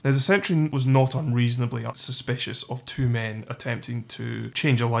Now, the sentry was not unreasonably suspicious of two men attempting to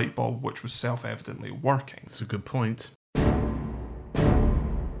change a light bulb which was self-evidently working. That's a good point.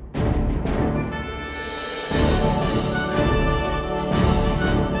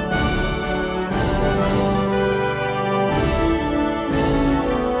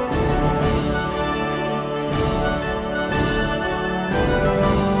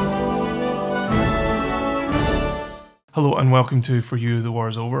 Hello and welcome to For You, The War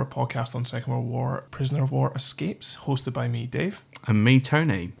Is Over, a podcast on Second World War prisoner of war escapes, hosted by me, Dave. And me,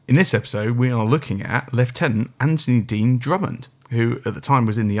 Tony. In this episode, we are looking at Lieutenant Anthony Dean Drummond, who at the time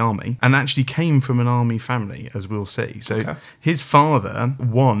was in the army and actually came from an army family, as we'll see. So His father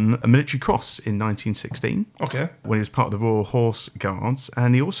won a military cross in 1916 when he was part of the Royal Horse Guards,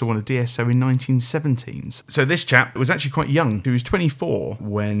 and he also won a DSO in 1917s. So this chap was actually quite young. He was 24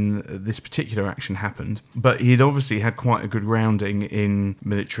 when this particular action happened, but he'd obviously had quite a good rounding in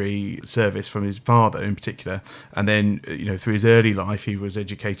military service from his father in particular. And then, through his early life, he was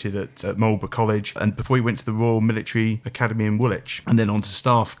educated at Marlborough College, and before he went to the Royal Military Academy in Woolwich, and then on to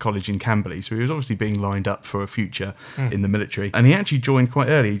Staff College in Camberley. So he was obviously being lined up for a future in the military. And he actually joined quite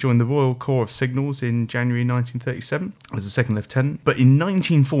early. He joined the Royal Corps of Signals in January 1937 as a second lieutenant. But in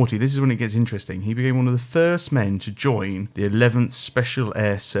 1940, this is when it gets interesting, he became one of the first men to join the 11th Special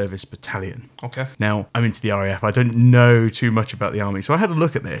Air Service Battalion. Okay. Now, I'm into the RAF. I don't know too much about the army. So I had a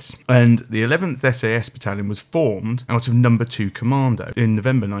look at this. And the 11th SAS Battalion was formed out of Number 2 Commando in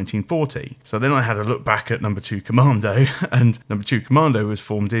November 1940. So then I had a look back at Number 2 Commando, and Number 2 Commando was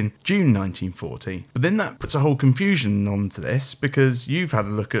formed in June 1940. But then that puts a whole confusion onto this, because you've had a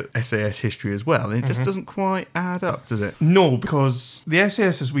look at SAS history as well, and it just doesn't quite add up, does it? No, because the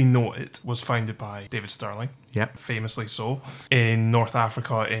SAS as we know it was founded by David Stirling. Yep. Famously so, in North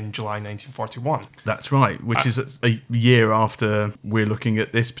Africa in July 1941. That's right, which is a year after we're looking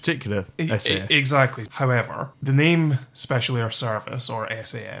at this particular SAS. Exactly. However, the name Special Air Service, or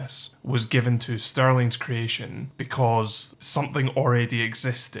SAS, was given to Stirling's creation because something already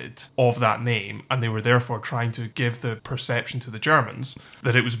existed of that name, and they were therefore trying to give the perception to the Germans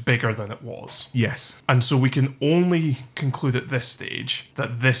that it was bigger than it was. Yes. And so we can only conclude at this stage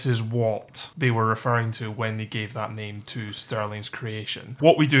that this is what they were referring to when they gave that name to Stirling's creation.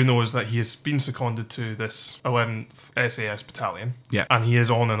 What we do know is that he has been seconded to this 11th SAS Battalion, and he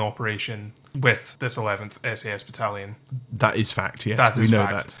is on an operation with this 11th SAS Battalion. That is fact, yes. That is we know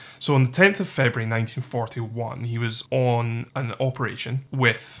fact. that. So on the 10th of February 1941, he was on an operation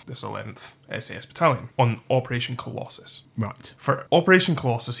with this 11th SAS Battalion on Operation Colossus. Right. For Operation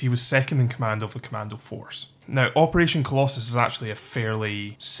Colossus, he was second in command of the commando force. Now, Operation Colossus is actually a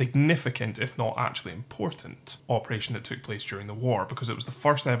fairly significant, if not actually important, operation that took place during the war, because it was the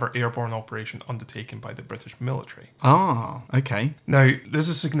first ever airborne operation undertaken by the British military. Ah, okay. Now, this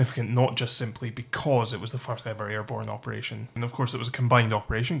is significant not just simply because it was the first ever airborne operation, and of course it was a combined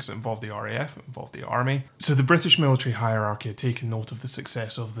operation because it involved the RAF, it involved the army. So the British military hierarchy had taken note of the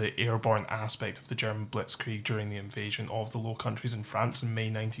success of the airborne aspect of the German blitzkrieg during the invasion of the Low Countries in France in May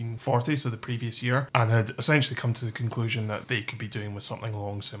 1940, so the previous year, and had essentially come to the conclusion that they could be doing with something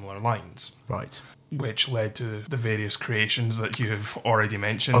along similar lines. Right. Which led to the various creations that you have already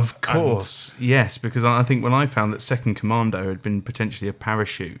mentioned. Of course, yes, because I think when I found that 2nd Commando had been potentially a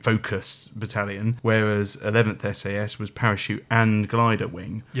parachute-focused battalion, whereas 11th SAS was parachute and glider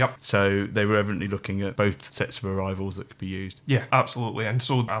wing. Yep. So they were evidently looking at both sets of arrivals that could be used. Yeah, absolutely. And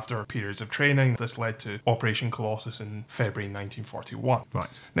so after periods of training, this led to Operation Colossus in February 1941.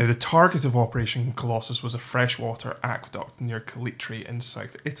 Right. Now, the target of Operation Colossus was a freshwater aqueduct near Callitre in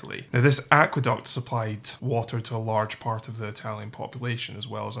South Italy. Now, this aqueduct supplied water to a large part of the Italian population, as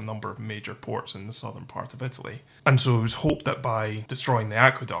well as a number of major ports in the southern part of Italy. And so it was hoped that by destroying the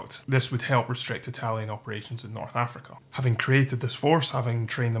aqueduct, this would help restrict Italian operations in North Africa. Having created this force, having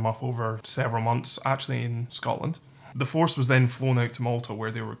trained them up over several months, actually in Scotland, the force was then flown out to Malta,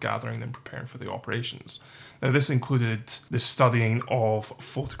 where they were gathering and preparing for the operations. Now, this included the studying of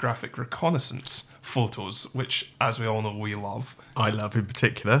photographic reconnaissance photos, which, as we all know, we love. I love in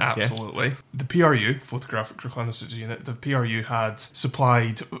particular. Absolutely. Yes. The PRU, Photographic Reconnaissance Unit, the PRU had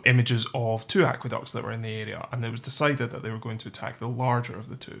supplied images of two aqueducts that were in the area, and it was decided that they were going to attack the larger of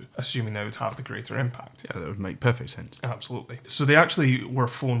the two, assuming they would have the greater impact. Yeah, that would make perfect sense. Absolutely. So they actually were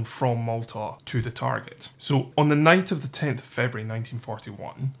flown from Malta to the target. So on the night of the 10th of February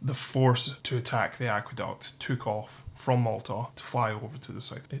 1941, the force to attack the aqueduct took off from Malta to fly over to the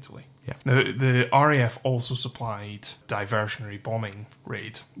South Italy. Yeah. Now, the RAF also supplied diversionary bombing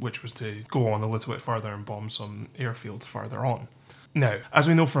raid, which was to go on a little bit further and bomb some airfields further on. Now, as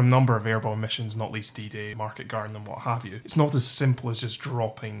we know from a number of airborne missions, not least D-Day, Market Garden and what have you, it's not as simple as just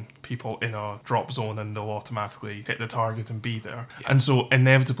dropping people in a drop zone and they'll automatically hit the target and be there. Yeah. And so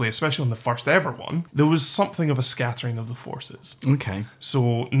inevitably, especially on the first ever one, there was something of a scattering of the forces. Okay.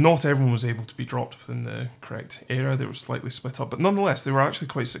 So not everyone was able to be dropped within the correct area. They were slightly split up, but nonetheless, they were actually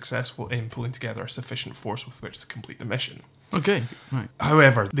quite successful in pulling together a sufficient force with which to complete the mission. Okay, right.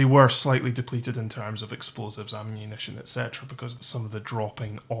 However, they were slightly depleted in terms of explosives, ammunition, etc., because some of the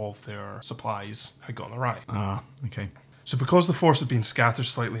dropping of their supplies had gone awry. Ah, okay. So because the force had been scattered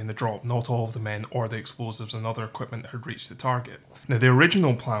slightly in the drop, not all of the men or the explosives and other equipment had reached the target. Now, the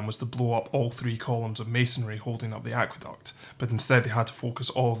original plan was to blow up all 3 columns of masonry holding up the aqueduct, but instead they had to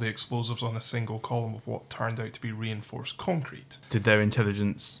focus all of the explosives on a single column of what turned out to be reinforced concrete. Did their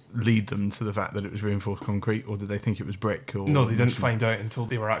intelligence lead them to the fact that it was reinforced concrete, or did they think it was brick? Or no, they didn't find out until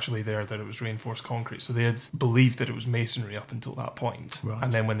they were actually there that it was reinforced concrete. So they had believed that it was masonry up until that point. Right.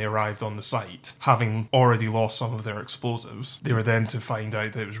 And then when they arrived on the site, having already lost some of their explosives, they were then to find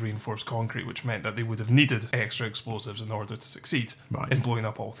out that it was reinforced concrete, which meant that they would have needed extra explosives in order to succeed in blowing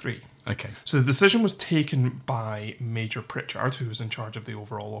up all 3. Okay. So the decision was taken by Major Pritchard, who was in charge of the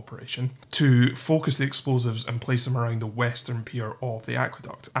overall operation, to focus the explosives and place them around the western pier of the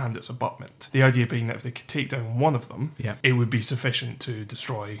aqueduct and its abutment. The idea being that if they could take down one of them, it would be sufficient to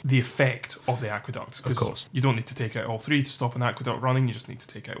destroy the effect of the aqueduct. Of course. You don't need to take out all 3 to stop an aqueduct running, you just need to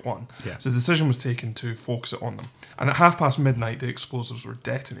take out one. Yeah. So the decision was taken to focus it on them. And at midnight, the explosives were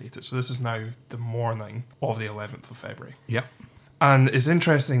detonated. So this is now the morning of the 11th of February. Yeah. And it's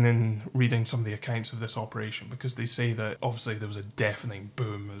interesting in reading some of the accounts of this operation because they say that obviously there was a deafening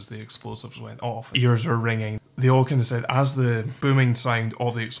boom as the explosives went off. Ears were ringing. They all kind of said as the booming sound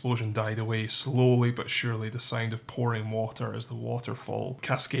of the explosion died away, slowly but surely the sound of pouring water as the waterfall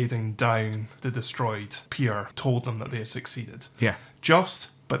cascading down the destroyed pier told them that they had succeeded. Yeah.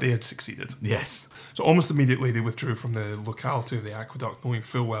 But they had succeeded. Yes. So almost immediately they withdrew from the locality of the aqueduct, knowing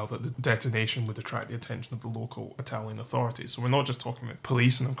full well that the detonation would attract the attention of the local Italian authorities. So we're not just talking about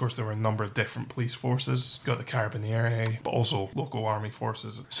police, and of course there were a number of different police forces. You've got the Carabinieri, but also local army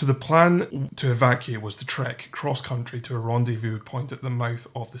forces. So the plan to evacuate was to trek cross-country to a rendezvous point at the mouth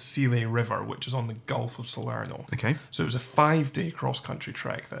of the Sile River, which is on the Gulf of Salerno. Okay. So it was a 5-day cross-country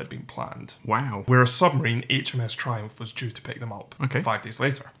trek that had been planned. Wow. Where a submarine, HMS Triumph, was due to pick them up 5 days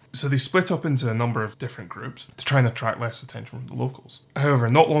later. So they split up into a number of different groups to try and attract less attention from the locals. However,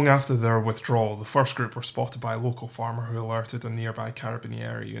 not long after their withdrawal, the first group were spotted by a local farmer who alerted a nearby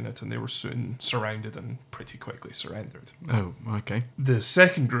Carabinieri unit, and they were soon surrounded and pretty quickly surrendered. Oh, okay. The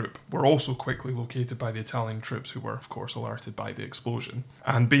second group were also quickly located by the Italian troops who were, of course, alerted by the explosion,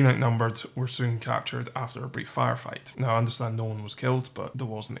 and being outnumbered, were soon captured after a brief firefight. Now, I understand no one was killed, but there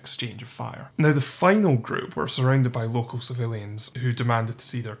was an exchange of fire. Now, the final group were surrounded by local civilians who demanded to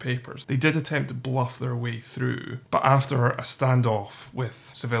see their papers. They did attempt to bluff their way through, but after a standoff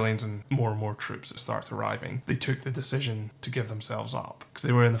with civilians and more troops that started arriving, they took the decision to give themselves up because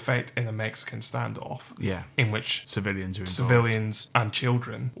they were in effect in a Mexican standoff. Yeah. In which civilians and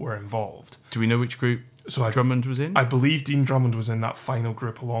children were involved. Do we know which group Drummond was in? I believe Dean Drummond was in that final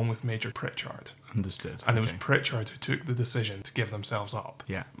group along with Major Pritchard. Understood. And it was Pritchard who took the decision to give themselves up.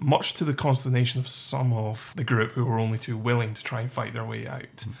 Yeah. Much to the consternation of some of the group who were only too willing to try and fight their way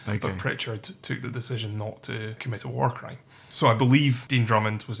out. Okay. But Pritchard took the decision not to commit a war crime. So I believe Dean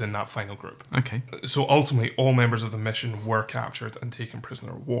Drummond was in that final group. Okay. So ultimately, all members of the mission were captured and taken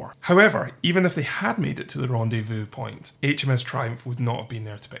prisoner of war. However, even if they had made it to the rendezvous point, HMS Triumph would not have been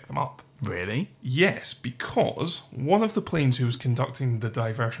there to pick them up. Really? Yes, because one of the planes who was conducting the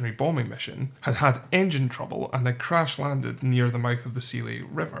diversionary bombing mission had engine trouble and had crash landed near the mouth of the Sile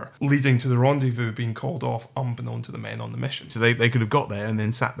River, leading to the rendezvous being called off unbeknown to the men on the mission. So they could have got there and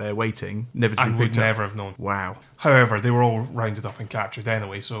then sat there waiting, never to be picked up. And would never have known. Wow. However, they were all rounded up and captured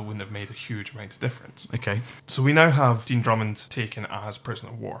anyway, so it wouldn't have made a huge amount of difference. Okay. So we now have Dean Drummond taken as prisoner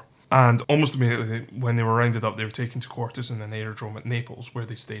of war. And almost immediately, when they were rounded up, they were taken to quarters in an aerodrome at Naples, where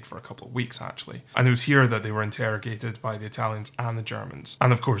they stayed for a couple of weeks, actually. And it was here that they were interrogated by the Italians and the Germans.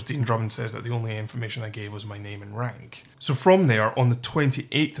 And of course, Dean Drummond says that the only information I gave was my name and rank. So from there, on the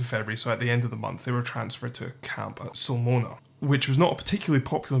 28th of February, so at the end of the month, they were transferred to a camp at Sulmona, which was not a particularly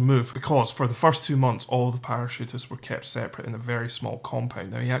popular move because for the first 2 months, all the parachutists were kept separate in a very small compound.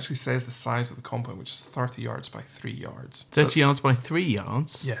 Now, he actually says the size of the compound, which is 30 yards by 3 yards. 30 yards by 3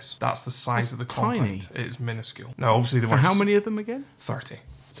 yards? Yes, that's the size of the tiny. compound. It is minuscule. Now, obviously, there For were how many of them again? 30.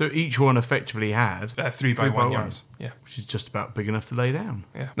 So each one effectively had 3 by 1 yards. Yeah. Which is just about big enough to lay down.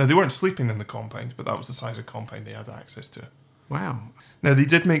 Yeah. Now, they weren't sleeping in the compound, but that was the size of compound they had access to. Wow. Now, they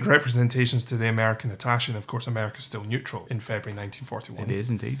did make representations to the American attaché, and of course, America's still neutral in February 1941. It is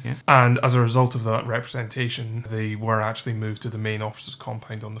indeed, yeah. And as a result of that representation, they were actually moved to the main officers'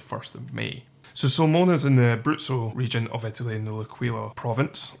 compound on the 1st of May. So Sulmona is in the Abruzzo region of Italy in the L'Aquila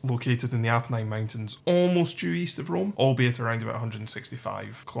province, located in the Apennine Mountains, almost due east of Rome, albeit around about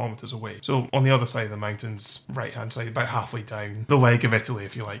 165 kilometres away. So on the other side of the mountains, right-hand side, about halfway down the leg of Italy,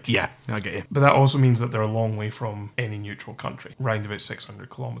 if you like. Yeah, I get you. But that also means that they're a long way from any neutral country, around about 600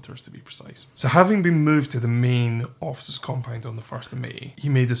 kilometres to be precise. So having been moved to the main officers' compound on the 1st of May, he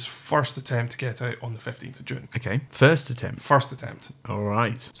made his first attempt to get out on the 15th of June. Okay, first attempt. First attempt. All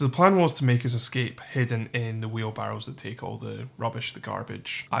right. So the plan was to make his escape hidden in the wheelbarrows that take all the rubbish, the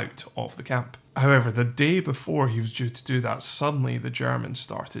garbage, out of the camp. However, the day before he was due to do that, suddenly the Germans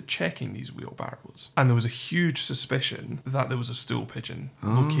started checking these wheelbarrows. And there was a huge suspicion that there was a stool pigeon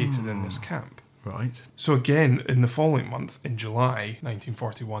located in this camp. Right. So again, in the following month, in July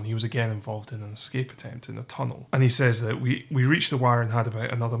 1941, he was again involved in an escape attempt in a tunnel. And he says that we reached the wire and had about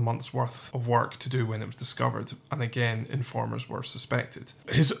another month's worth of work to do when it was discovered. And again, informers were suspected.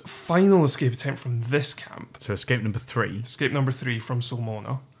 His final escape attempt from this camp... So escape number 3. Escape number 3 from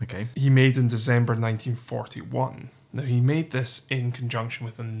Sulmona. Okay. He made in December 1941. Now, he made this in conjunction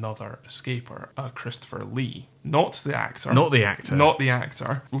with another escaper, Christopher Lee. Not the actor. Not the actor. Not the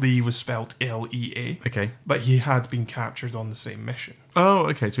actor. Lee was spelled L-E-A. Okay. But he had been captured on the same mission. Oh,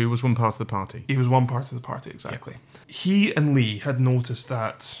 okay. So he was one part of the party. He was one part of the party, exactly. Yep. He and Lee had noticed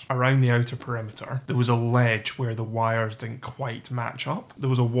that around the outer perimeter, there was a ledge where the wires didn't quite match up. There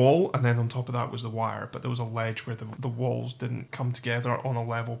was a wall, and then on top of that was the wire, but there was a ledge where the walls didn't come together on a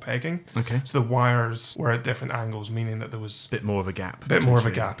level pegging. Okay. So the wires were at different angles, meaning that there was... Bit more of a gap. Bit more of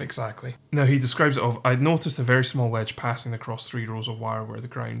a gap, exactly. Now, he describes it of, I'd noticed a very small ledge passing across 3 rows of wire where the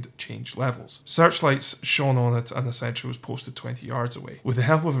ground changed levels. Searchlights shone on it, and the sentry was posted 20 yards away. With the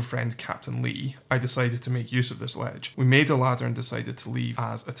help of a friend, Captain Lee, I decided to make use of this ledge. We made a ladder and decided to leave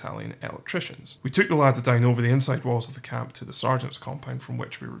as Italian electricians. We took the ladder down over the inside walls of the camp to the sergeant's compound from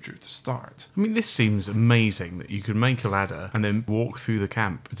which we were due to start. I mean, this seems amazing that you could make a ladder and then walk through the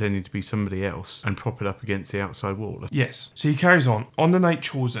camp pretending to be somebody else and prop it up against the outside wall. Yes. So he carries on. On the night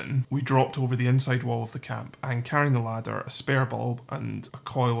chosen, we dropped over the inside wall of the camp, and carrying the ladder, a spare bulb and a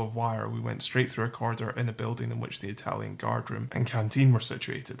coil of wire, we went straight through a corridor in a building in which the Italian guardroom and canteen were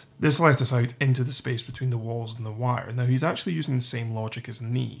situated. This let us out into the space between the walls and the wire. Now, he's actually using the same logic as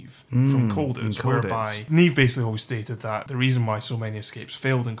Neve from Colditz, whereby Neve basically always stated that the reason why so many escapes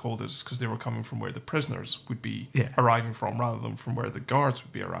failed in Colditz is because they were coming from where the prisoners would be arriving from rather than from where the guards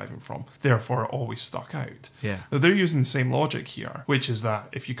would be arriving from, therefore always stuck out. Yeah. Now, they're using the same logic here, which is that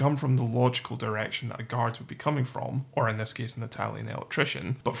if you come from the logical direction that a guard would be coming from, or in this case an Italian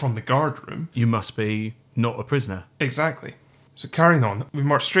electrician, but from the guard room, you must be not a prisoner. Exactly. So carrying on, we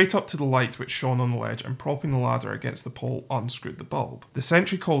marched straight up to the light which shone on the ledge, and propping the ladder against the pole, unscrewed the bulb. The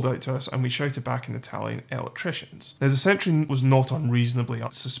sentry called out to us, and we shouted back in Italian, electricians. Now, the sentry was not unreasonably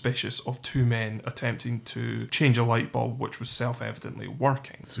suspicious of 2 men attempting to change a light bulb which was self-evidently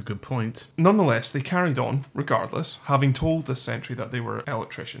working. That's a good point. Nonetheless, they carried on, regardless, having told the sentry that they were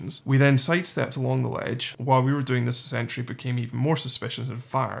electricians. We then sidestepped along the ledge. While we were doing this, the sentry became even more suspicious and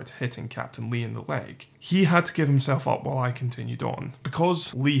fired, hitting Captain Lee in the leg. He had to give himself up while I continued on.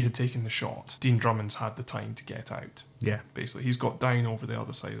 Because Lee had taken the shot, Dean Drummond's had the time to get out. Yeah. Basically, he's got down over the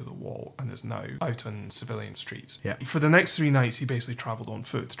other side of the wall and is now out on civilian streets. Yeah. For the next 3 nights, he basically travelled on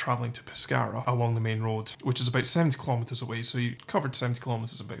foot, travelling to Pescara along the main road, which is about 70 kilometres away, so he covered 70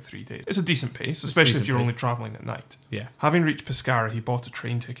 kilometres in about 3 days. It's a decent pace, especially if you're only travelling at night. Yeah. Having reached Pescara, he bought a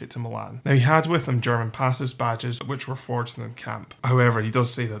train ticket to Milan. Now, he had with him German passes, badges, which were forged in the camp. However, he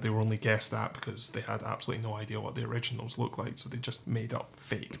does say that they were only guessed at because they had absolutely no idea what the originals looked like, so they just made up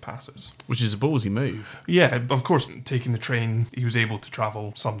fake passes. Which is a ballsy move. Yeah, of course, taking the train, he was able to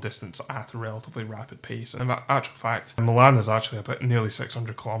travel some distance at a relatively rapid pace. And in actual fact, Milan is actually about nearly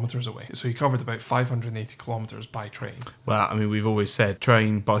 600 kilometres away, so he covered about 580 kilometres by train. Well, I mean, we've always said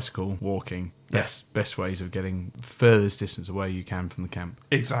train, bicycle, walking. Best ways of getting furthest distance away you can from the camp.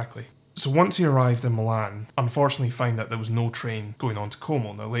 Exactly. So once he arrived in Milan, unfortunately found that there was no train going on to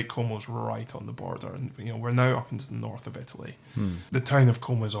Como. Now, Lake Como is right on the border, and we're now up into the north of Italy. The town of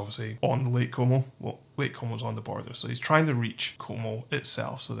Como is obviously on the Lake Como. Well, Lake Como is on the border, so he's trying to reach Como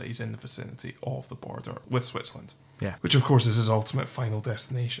itself so that he's in the vicinity of the border with Switzerland. Yeah. Which, of course, is his ultimate final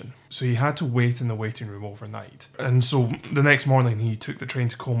destination. So he had to wait in the waiting room overnight. And so the next morning, he took the train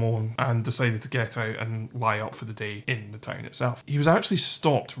to Como and decided to get out and lie up for the day in the town itself. He was actually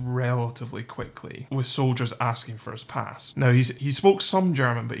stopped relatively quickly with soldiers asking for his pass. Now, he spoke some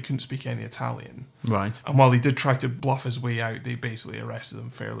German, but he couldn't speak any Italian. Right. And while he did try to bluff his way out, they basically arrested him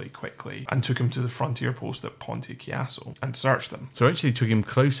fairly quickly and took him to the frontier post at Ponte Chiasso and searched him. So actually took him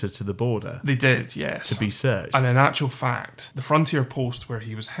closer to the border. They did, yes. To be searched. And in actual fact, the frontier post where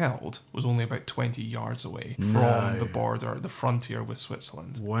he was held was only about 20 yards away from the border, the frontier with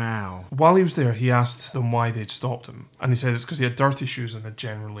Switzerland. Wow. While he was there, he asked them why they'd stopped him. And he said it's because he had dirty shoes and a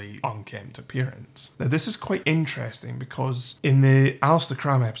generally unkempt appearance. Now, this is quite interesting because in the Alistair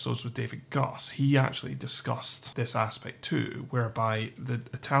Cram episodes with David Guss, he actually discussed this aspect too, whereby the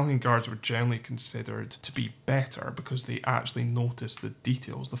Italian guards were generally considered to be better because they actually noticed the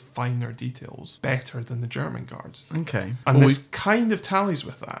details, the finer details, better than the German guards. Okay. And this kind of tallies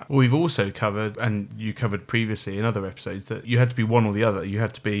with that. Well, we've also covered, and you covered previously in other episodes, that you had to be one or the other. You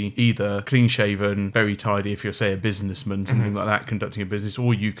had to be either clean-shaven, very tidy if you're, say, a businessman, something like that, conducting a business,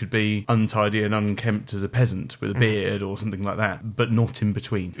 or you could be untidy and unkempt as a peasant with a beard or something like that, but not in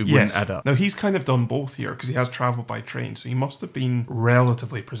between. It wouldn't add up. Now, he's kind of done both here because he has travelled by train, so he must have been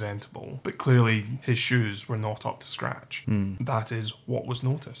relatively presentable, but clearly his shoes were not up to scratch. That is what was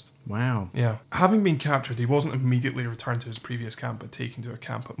noticed. Wow. Yeah. Having been captured, he wasn't immediately returned to his previous camp, but taken to a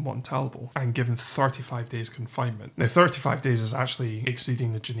camp at Montalbo and given 35 days confinement. Now, 35 days is actually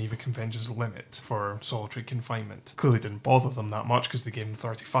exceeding the Geneva Convention's limit for solitary confinement. Clearly didn't bother them that much because they gave him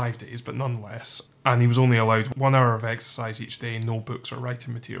 35 days, but nonetheless. And he was only allowed 1 hour of exercise each day, no books or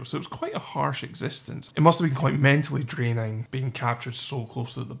writing material. So it was quite a harsh existence. It must have been quite mentally draining being captured so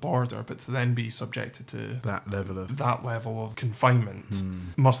close to the border, but to then be subjected to that level of confinement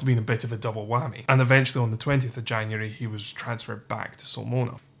must have been a bit of a double whammy. And eventually on the 20th of January, he was transferred back to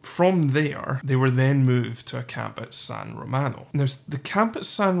Sulmona. From there, they were then moved to a camp at San Romano. Now, the camp at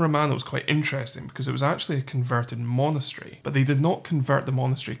San Romano was quite interesting because it was actually a converted monastery, but they did not convert the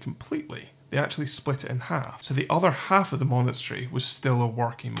monastery completely. They actually split it in half. So the other half of the monastery was still a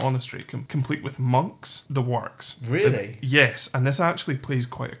working monastery, complete with monks, the works. Really? Yes, and this actually plays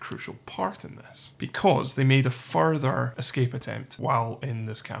quite a crucial part in this, because they made a further escape attempt while in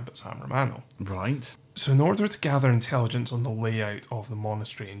this camp at San Romano. Right. So in order to gather intelligence on the layout of the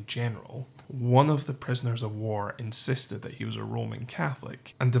monastery in general, one of the prisoners of war insisted that he was a Roman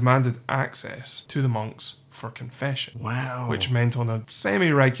Catholic and demanded access to the monks for confession. Wow. Which meant on a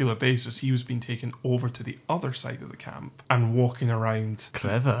semi-regular basis he was being taken over to the other side of the camp and walking around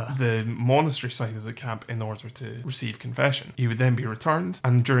the monastery side of the camp in order to receive confession. He would then be returned,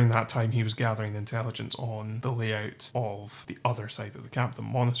 and during that time he was gathering intelligence on the layout of the other side of the camp, the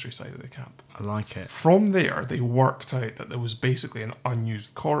monastery side of the camp. I like it. From there, they worked out that there was basically an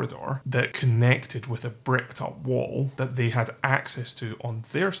unused corridor that connected with a bricked up wall that they had access to on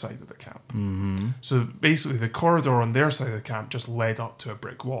their side of the camp. Mm-hmm. So basically the corridor on their side of the camp just led up to a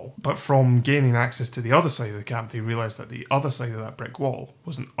brick wall. But from gaining access to the other side of the camp, they realised that the other side of that brick wall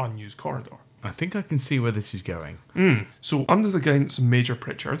was an unused corridor. I think I can see where this is going. So under the guidance of Major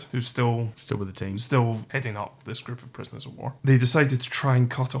Pritchard, who's still with the team, still heading up this group of prisoners of war, they decided to try and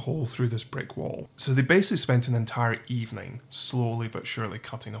cut a hole through this brick wall. So they basically spent an entire evening slowly but surely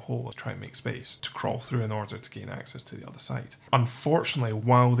cutting a hole to try and make space to crawl through in order to gain access to the other side. Unfortunately,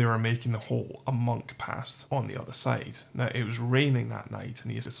 while they were making the hole, a monk passed on the other side. Now, it was raining that night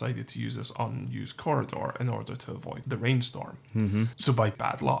and he decided to use this unused corridor in order to avoid the rainstorm. So by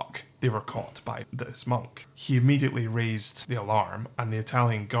bad luck, they were caught by this monk. He immediately raised the alarm, and the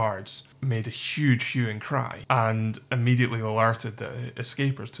Italian guards made a huge hue and cry and immediately alerted the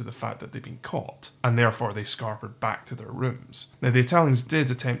escapers to the fact that they'd been caught, and therefore they scampered back to their rooms. Now, the Italians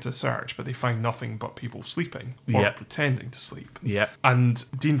did attempt to search, but they found nothing but people sleeping or pretending to sleep. And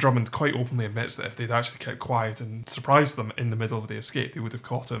Dean Drummond quite openly admits that if they'd actually kept quiet and surprised them in the middle of the escape, they would have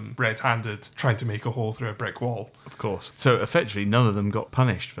caught him red-handed trying to make a hole through a brick wall. Of course. So effectively, none of them got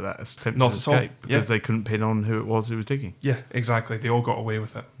punished for that attempt to escape because they couldn't pin on who it was who was digging. Yeah, exactly. They all got away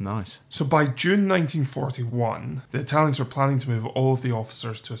with it. Nice. So by June 1941, the Italians were planning to move all of the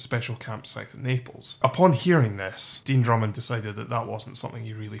officers to a special camp south of Naples. Upon hearing this, Dean Drummond decided that that wasn't something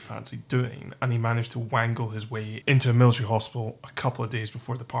he really fancied doing, and he managed to wangle his way into a military hospital a couple of days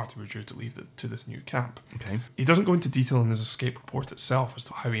before the party were due to leave to this new camp. Okay. He doesn't go into detail in his escape report itself as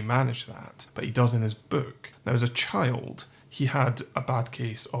to how he managed that, but he does in his book. Now, as a child, he had a bad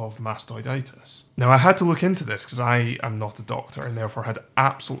case of mastoiditis. Now, I had to look into this because I am not a doctor and therefore had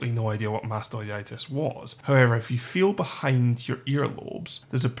absolutely no idea what mastoiditis was. However, if you feel behind your earlobes,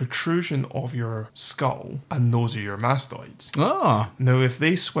 there's a protrusion of your skull, and those are your mastoids. Ah. Now, if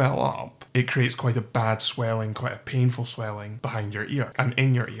they swell up, it creates quite a bad swelling, quite a painful swelling behind your ear and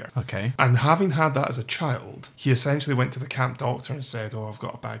in your ear. Okay. And having had that as a child, he essentially went to the camp doctor and said, I've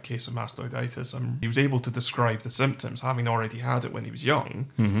got a bad case of mastoiditis. And he was able to describe the symptoms, having already had it when he was young.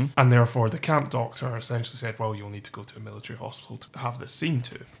 Mm-hmm. And therefore, the camp doctor essentially said, well, you'll need to go to a military hospital to have this seen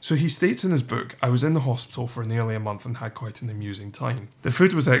to. So he states in his book, I was in the hospital for nearly a month and had quite an amusing time. The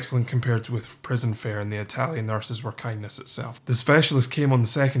food was excellent compared with prison fare, and the Italian nurses were kindness itself. The specialist came on the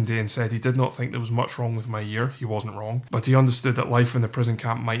second day and said he did not think there was much wrong with my ear. He wasn't wrong, but he understood that life in the prison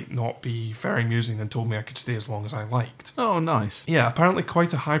camp might not be very amusing and told me I could stay as long as I liked. Oh, nice. Yeah, apparently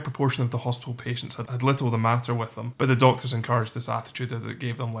quite a high proportion of the hospital patients had little the matter with them, but the doctors encouraged this attitude as it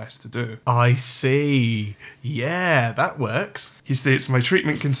gave them less to do. I see. Yeah, that works. He states, my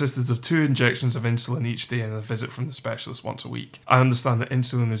treatment consisted of 2 injections of insulin each day and a visit from the specialist once a week. I understand that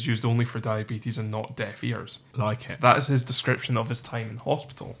insulin is used only for diabetes and not deaf ears. Like it. So that is his description of his time in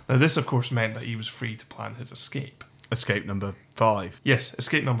hospital. Now this of course meant that he was free to plan his escape. Escape number 5. Yes,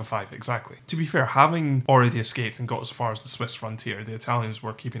 escape number 5, exactly. To be fair, having already escaped and got as far as the Swiss frontier, the Italians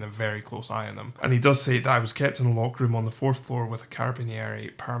were keeping a very close eye on him. And he does say that I was kept in a locked room on the 4th floor with a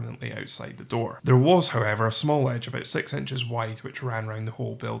carabinieri permanently outside the door. There was, however, a small ledge about 6 inches wide which ran round the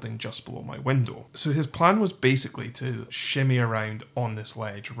whole building just below my window. So his plan was basically to shimmy around on this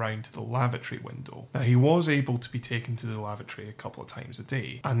ledge round to the lavatory window. Now he was able to be taken to the lavatory a couple of times a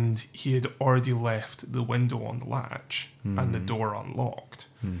day, and he had already left the window on the latch and the door unlocked.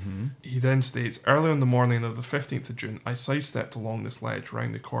 Mm-hmm. He then states, early on the morning of the 15th of June, I sidestepped along this ledge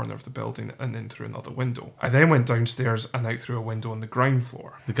round the corner of the building and in through another window. I then went downstairs and out through a window on the ground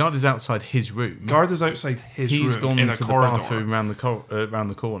floor. The guard is outside his room. Guard is outside his room. He's gone in a to corridor. the bathroom round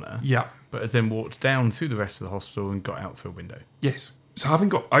the corner. Yeah. But has then walked down through the rest of the hospital and got out through a window. Yes. So having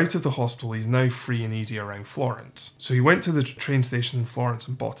got out of the hospital, he's now free and easy around Florence. So he went to the train station in Florence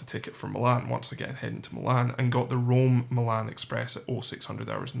and bought a ticket for Milan, once again heading to Milan, and got the Rome-Milan Express at 0600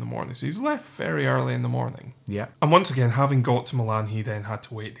 hours in the morning. So he's left very early in the morning. Yeah. And once again, having got to Milan, he then had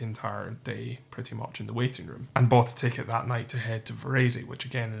to wait the entire day pretty much in the waiting room, and bought a ticket that night to head to Varese, which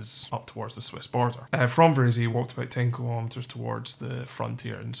again is up towards the Swiss border. From Varese, he walked about 10 kilometres towards the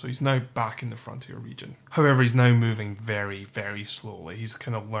frontier, and so he's now back in the frontier region. However, he's now moving very, very slowly. He's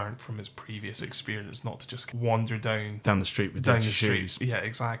kind of learned from his previous experience not to just wander down the street with down dirty the shoes. street. Yeah,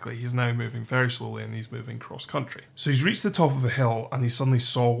 exactly. He's now moving very slowly, and he's moving cross country. So he's reached the top of a hill, and he suddenly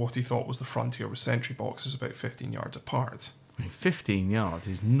saw what he thought was the frontier with sentry boxes about 15 yards apart. I mean, 15 yards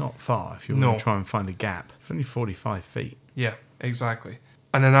is not far if you're going to try and find a gap. It's only 45 feet. Yeah, exactly.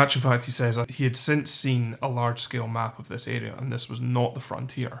 And in actual fact, he says that he had since seen a large-scale map of this area, and this was not the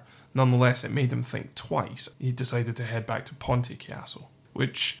frontier. Nonetheless, it made him think twice. He decided to head back to Ponte Chiasso,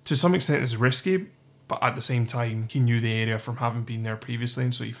 which to some extent is risky, but at the same time, he knew the area from having been there previously,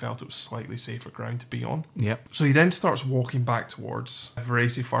 and so he felt it was slightly safer ground to be on. Yep. So he then starts walking back towards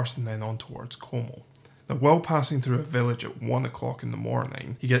Varese first and then on towards Como. Now, while passing through a village at 1 o'clock in the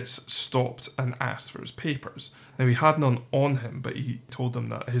morning, he gets stopped and asked for his papers. Now, he had none on him, but he told them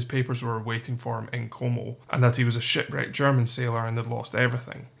that his papers were waiting for him in Como, and that he was a shipwrecked German sailor and had lost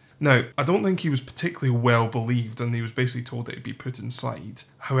everything. Now, I don't think he was particularly well believed, and he was basically told that he'd be put inside.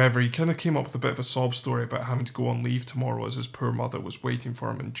 However, he kind of came up with a bit of a sob story about having to go on leave tomorrow as his poor mother was waiting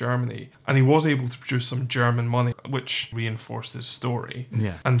for him in Germany. And he was able to produce some German money, which reinforced his story.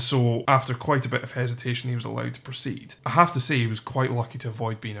 Yeah. And so, after quite a bit of hesitation, he was allowed to proceed. I have to say, he was quite lucky to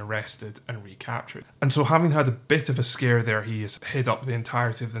avoid being arrested and recaptured. And so, having had a bit of a scare there, he has hid up the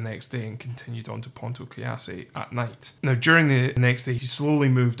entirety of the next day and continued on to Ponte Chiasso at night. Now, during the next day, he slowly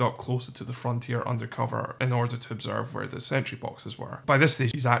moved up closer to the frontier undercover in order to observe where the sentry boxes were. By this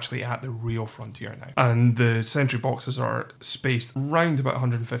stage, he's actually at the real frontier now. And the sentry boxes are spaced round about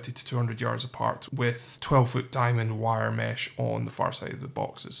 150 to 200 yards apart with 12-foot diamond wire mesh on the far side of the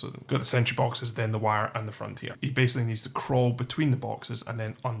boxes. So you've got the sentry boxes, then the wire and the frontier. He basically needs to crawl between the boxes and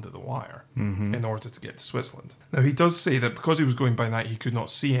then under the wire in order to get to Switzerland. Now, he does say that because he was going by night, he could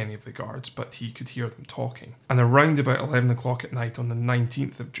not see any of the guards, but he could hear them talking. And around about 11 o'clock at night on the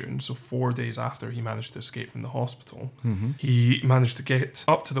 19th of June, so 4 days after he managed to escape from the hospital, he managed to get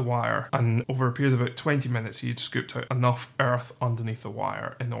up to the wire, and over a period of about 20 minutes he had scooped out enough earth underneath the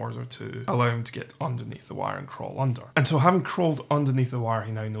wire in order to allow him to get underneath the wire and crawl under. And so having crawled underneath the wire,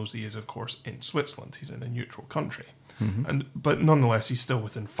 he now knows he is of course in Switzerland. He's in a neutral country. But nonetheless, he's still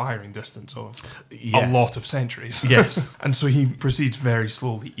within firing distance of a Yes. lot of centuries. Yes. And so he proceeds very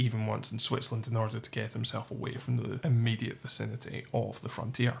slowly, even once in Switzerland, in order to get himself away from the immediate vicinity of the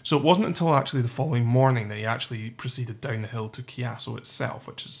frontier. So it wasn't until actually the following morning that he actually proceeded down the hill to Chiasso itself,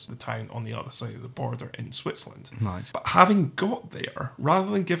 which is the town on the other side of the border in Switzerland. Right. But having got there, rather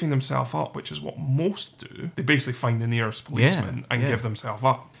than giving themselves up, which is what most do, they basically find the nearest policeman and give themselves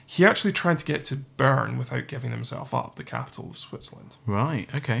up. He actually tried to get to Bern without giving himself up, the capital of Switzerland. Right,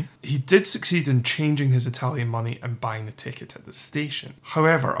 okay. He did succeed in changing his Italian money and buying a ticket at the station.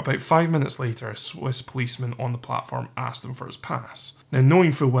 However, about 5 minutes later, a Swiss policeman on the platform asked him for his pass. Now,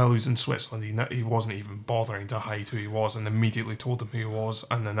 knowing full well who's in Switzerland, he wasn't even bothering to hide who he was and immediately told him who he was,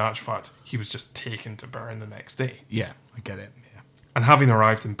 and in actual fact, he was just taken to Bern the next day. Yeah, I get it. And having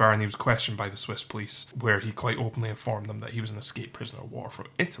arrived in Bern, he was questioned by the Swiss police, where he quite openly informed them that he was an escaped prisoner of war from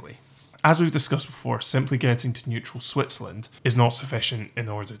Italy. As we've discussed before, simply getting to neutral Switzerland is not sufficient in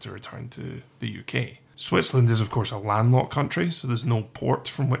order to return to the UK. Switzerland is, of course, a landlocked country, so there's no port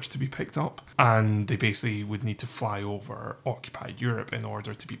from which to be picked up, and they basically would need to fly over occupied Europe in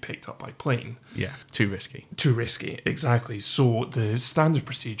order to be picked up by plane. Yeah, too risky. Too risky, exactly. So the standard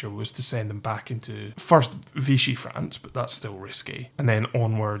procedure was to send them back into, first, Vichy France, but that's still risky, and then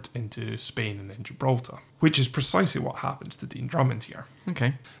onward into Spain and then Gibraltar, which is precisely what happens to Dean Drummond here.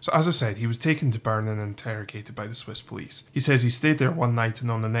 Okay. So as I said, he was taken to Bern and interrogated by the Swiss police. He says he stayed there one night,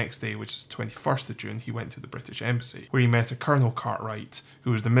 and on the next day, which is the 21st of June, he went to the British Embassy, where he met a Colonel Cartwright,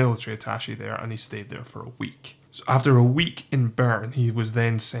 who was the military attaché there, and he stayed there for a week. So after a week in Bern, he was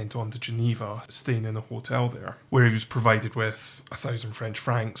then sent on to Geneva, staying in a hotel there, where he was provided with 1,000 French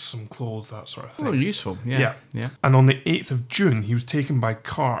francs, some clothes, that sort of thing. Oh, useful. Yeah. And on the 8th of June, he was taken by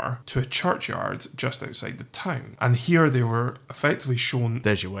car to a churchyard just outside the town. And here they were effectively shown,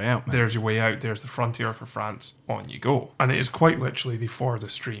 There's your way out, mate. there's your way out, there's the frontier for France, on you go. And it is quite literally, they ford a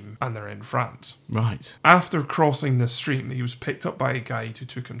stream and they're in France. Right. After crossing this stream, he was picked up by a guide who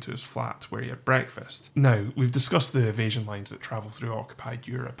took him to his flat where he had breakfast. Now, we've discussed the evasion lines that travel through occupied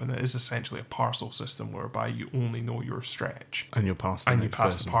Europe, and it is essentially a parcel system whereby you only know your stretch. And you'll pass the And you next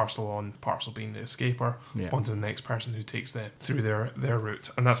pass person. the parcel on, parcel being the escaper, onto the next person who takes them through their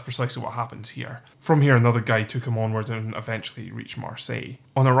route. And that's precisely what happens here. From here, another guide took him onward and eventually he reached Marseille.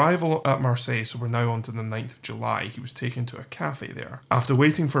 On arrival at Marseille, so we're now on to the 9th of July, he was taken to a cafe there. After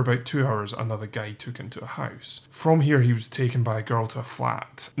waiting for about 2 hours, another guide took him to a house. From here, he was taken by a girl to a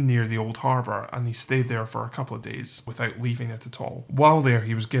flat near the Old Harbour, and he stayed there for a couple of days without leaving it at all. While there,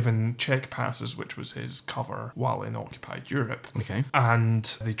 he was given check passes, which was his cover while in occupied Europe. Okay. And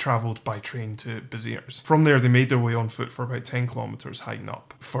they travelled by train to Béziers. From there, they made their way on foot for about 10 kilometres, hiding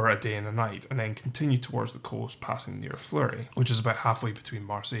up for a day and a night, and then continued towards the coast, passing near Fleury, which is about halfway between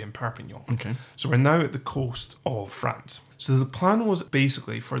Marseille and Perpignan. Okay. So we're now at the coast of France. So the plan was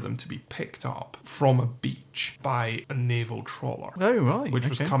basically for them to be picked up from a beach by a naval trawler. Oh, right. Which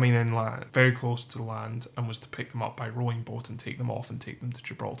was coming inland, very close to land, and was to pick them up by rowing boat and take them off and take them to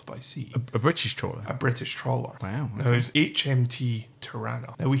Gibraltar by sea. A British trawler? A British trawler. Wow. Now, it was HMT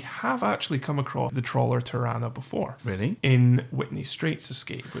Tirana. Now, we have actually come across the trawler Tirana before. Really? In Whitney Straits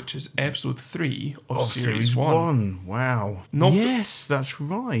Escape, which is episode 3 of Series 1. Wow. Yes, that's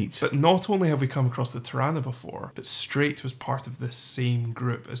right. But not only have we come across the Tirana before, but Strait was part of this same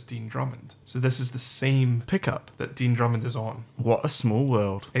group as Dean Drummond. So this is the same pickup that Dean Drummond is on. What a small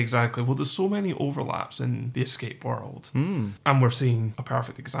world. Exactly. Well, there's so many overlaps in the escape world. And we're seeing a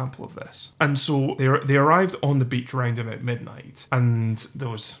perfect example of this. And so they arrived on the beach around about midnight, and there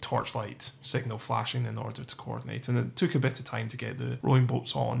was torchlight signal flashing in order to coordinate. And it took a bit of time to get the rowing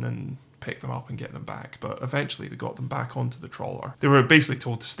boats on and pick them up and get them back, but eventually they got them back onto the trawler. They were basically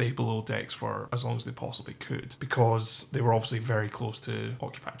told to stay below decks for as long as they possibly could, because they were obviously very close to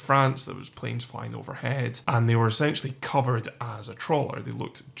occupied France. There was planes flying overhead, and they were essentially covered as a trawler. They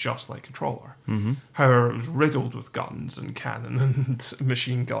looked just like a trawler. However, it was riddled with guns and cannon and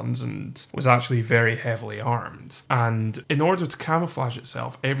machine guns, and was actually very heavily armed. And in order to camouflage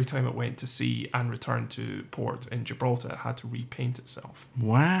itself, every time it went to sea and returned to port in Gibraltar, it had to repaint itself.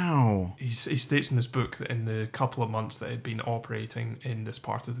 Wow. He states in this book that in the couple of months that it had been operating in this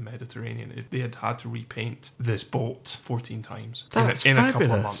part of the Mediterranean, they had had to repaint this boat 14 times in a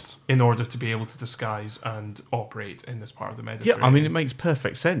couple of months in order to be able to disguise and operate in this part of the Mediterranean. Yeah, I mean, it makes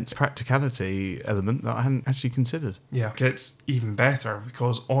perfect sense. Practicality element that I hadn't actually considered. Yeah, it gets even better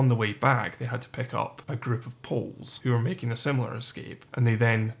because on the way back, they had to pick up a group of Poles who were making a similar escape, and they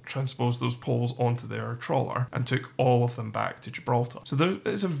then transposed those Poles onto their trawler and took all of them back to Gibraltar. So there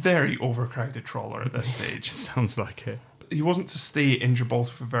is a very overcrowded trawler at this stage. Sounds like it. to stay in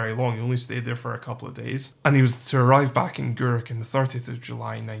Gibraltar for very long. He only stayed there for a couple of days. And he was to arrive back in Gourock on the 30th of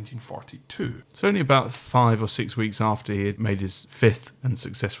July 1942. So only about 5 or 6 weeks after he had made his 5th and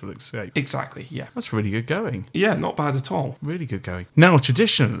successful escape. Exactly, yeah. That's really good going. Yeah, not bad at all. Really good going. Now,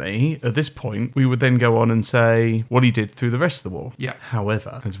 traditionally, at this point, we would then go on and say what he did through the rest of the war. Yeah.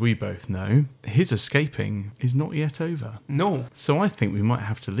 However, as we both know, his escaping is not yet over. No. So I think we might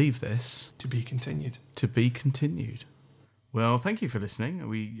have to leave this To be continued. to be continued. Well, thank you for listening.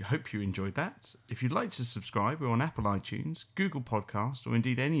 We hope you enjoyed that. If you'd like to subscribe, we're on Apple iTunes, Google Podcast, or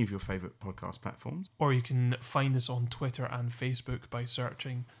indeed any of your favourite podcast platforms. Or you can find us on Twitter and Facebook by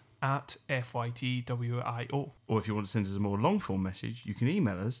searching at FYTWIO. Or if you want to send us a more long-form message, you can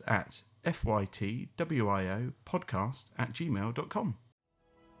email us at fytwiopodcast@gmail.com.